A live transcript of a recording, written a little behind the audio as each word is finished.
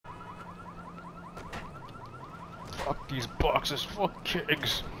Fuck these boxes full of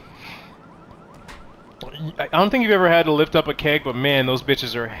kegs. I don't think you've ever had to lift up a keg, but man, those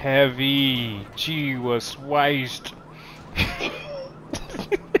bitches are heavy. Gee was Weist.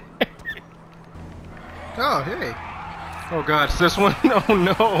 Oh, hey. Oh god, it's this one? Oh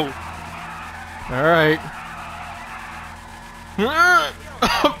no. Alright.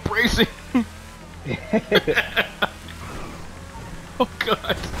 I'm bracing. Oh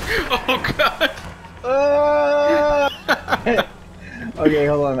god. Oh god. Okay,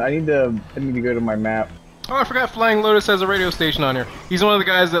 hold on. I need to go to my map. Oh, I forgot Flying Lotus has a radio station on here. He's one of the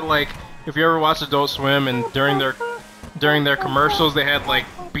guys that, like, if you ever watched Adult Swim and during their commercials they had like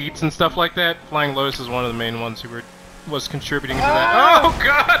beats and stuff like that. Flying Lotus is one of the main ones who was contributing to that. Oh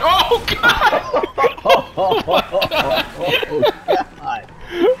god! Oh god! Oh god!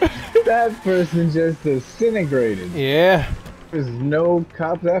 That person just disintegrated. Yeah. There's no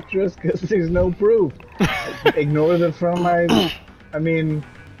cops after us because there's no proof. Ignore the from I mean,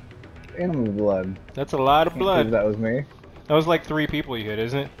 animal blood. That's a lot of blood. That was me. That was like 3 people you hit,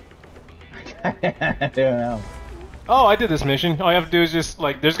 isn't it? I don't know. Oh, I did this mission. All you have to do is just,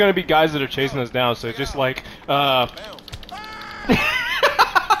 like, there's gonna be guys that are chasing us down, so just, like,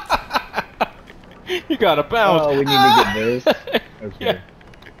 you gotta bounce. Oh, we need to get this. Okay.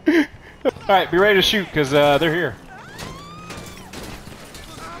 Yeah. Alright, be ready to shoot, because, they're here.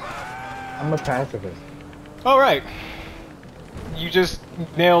 I'm a pacifist. Alright. You just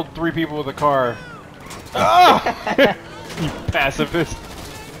nailed 3 people with a car. Oh! You pacifist.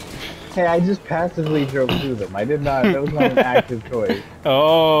 Hey, I just passively drove through them. I did not. That was not an active choice.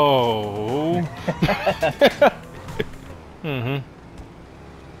 Oh. Mm-hmm.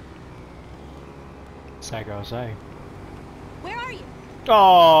 Psycho say. Where are you?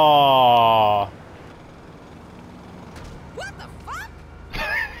 Oh. What the fuck?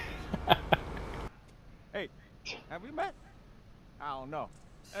 Hey, have we met? I don't know.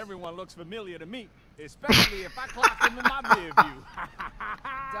 Everyone looks familiar to me, especially if I clock them in my rear view.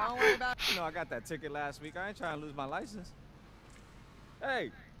 Don't worry about it. You know, I got that ticket last week. I ain't trying to lose my license.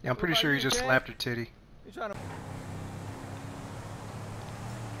 Hey. Yeah, I'm pretty sure you just slapped her titty. You trying to...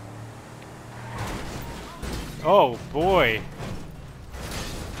 Oh boy.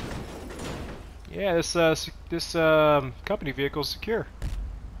 Yeah, this company vehicle's secure.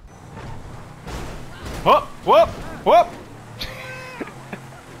 Whoop! Whoop! Whoop!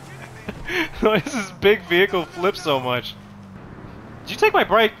 Why does this big vehicle flip so much? Did you take my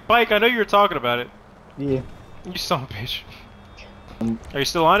bike? I know you were talking about it. Yeah. You son of a bitch. Are you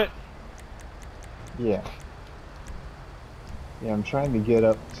still on it? Yeah. Yeah, I'm trying to get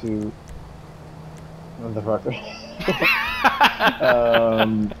up to... Motherfucker.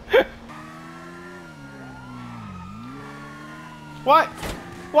 What?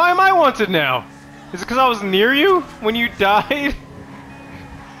 Why am I wanted now? Is it because I was near you when you died?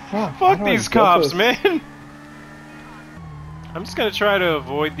 Fuck these cops, man! I'm just gonna try to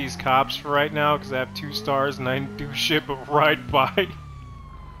avoid these cops for right now because I have 2 stars and I didn't do shit but ride by.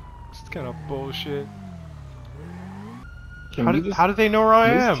 It's kind of bullshit. How did they know where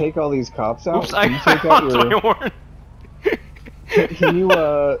I am? Take all these cops out. Oops, I honked my horn. Can you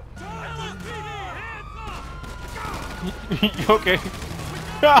You okay?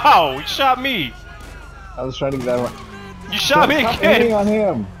 Ow! You shot me! I was trying to get that one. You shot me again! On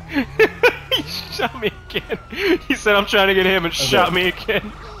him. He shot me again. He said I'm trying to get him and shot me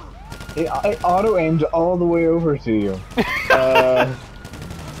again. I auto-aimed all the way over to you.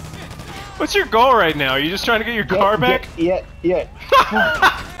 What's your goal right now? Are you just trying to get your car back? Yeah.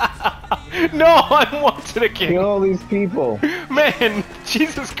 No, I wanted again. Kill all these people. Man,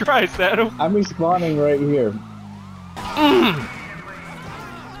 Jesus Christ, Adam. I'm respawning right here.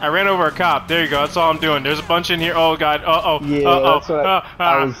 I ran over a cop. There you go. That's all I'm doing. There's a bunch in here. Oh god. Yeah, that's what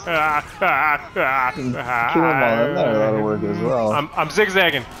I was killing them all. That'll work as well. I'm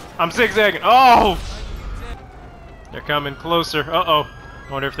zigzagging. I'm zigzagging. Oh! They're coming closer. I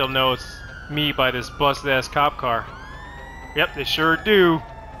wonder if they'll know it's me by this busted-ass cop car. Yep, they sure do.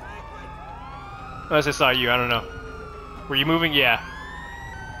 Unless I saw you. I don't know. Were you moving? Yeah.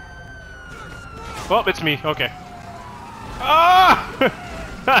 Well, it's me. Okay. Ah!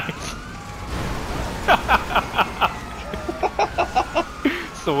 Nice.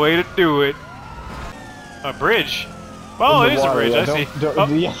 It's the way to do it. A bridge. Oh, it is a bridge. I see.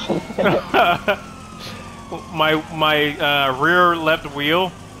 My rear left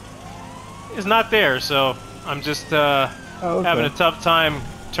wheel is not there, so I'm just having a tough time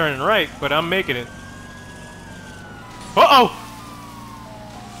turning right, but I'm making it. Uh-oh!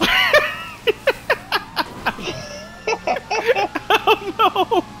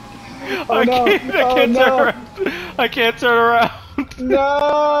 Oh no! I can't turn around. I can't turn around.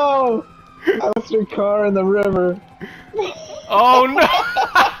 No! I lost your car in the river. Oh no!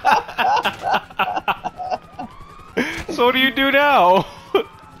 So what do you do now?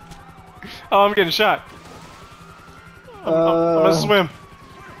 Oh, I'm getting shot. I'm gonna swim.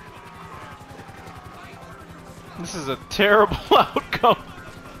 This is a terrible outcome.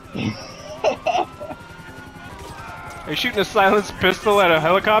 Are you shooting a silenced pistol at a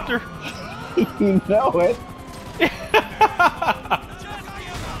helicopter? You know it.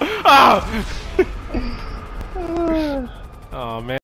 Ah! Oh man.